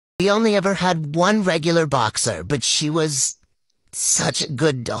We only ever had one regular boxer, but she was such a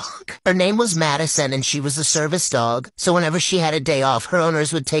good dog. Her name was Madison, and she was a service dog, so whenever she had a day off, her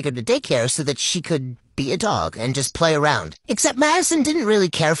owners would take her to daycare so that she could be a dog and just play around. Except Madison didn't really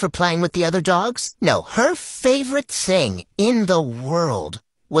care for playing with the other dogs. No, her favorite thing in the world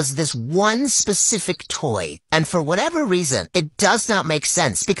was this one specific toy. And for whatever reason, it does not make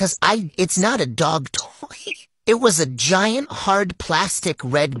sense because it's not a dog toy. It was a giant hard plastic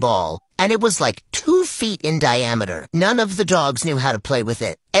red ball, and it was like 2 feet in diameter. None of the dogs knew how to play with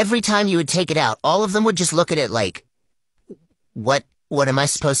it. Every time you would take it out, all of them would just look at it like, what am I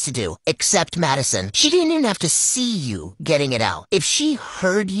supposed to do? Except Madison. She didn't even have to see you getting it out. If she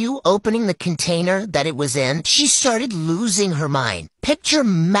heard you opening the container that it was in, she started losing her mind. Picture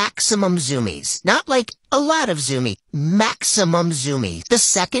maximum zoomies. Not like a lot of zoomie. Maximum zoomie. The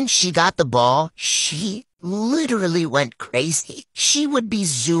second she got the ball, she literally went crazy. She would be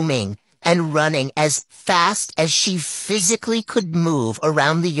zooming and running as fast as she physically could move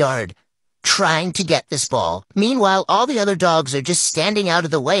around the yard, trying to get this ball. Meanwhile, all the other dogs are just standing out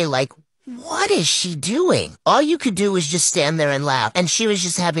of the way like, what is she doing? All you could do was just stand there and laugh, and she was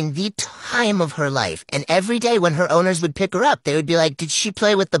just having the time of her life. And every day when her owners would pick her up, they would be like, did she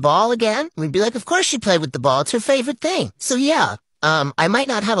play with the ball again? We'd be like, of course she played with the ball. It's her favorite thing. So yeah, I might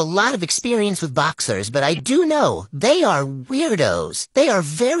not have a lot of experience with boxers, but I do know they are weirdos. They are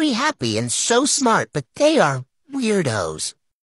very happy and so smart, but they are weirdos.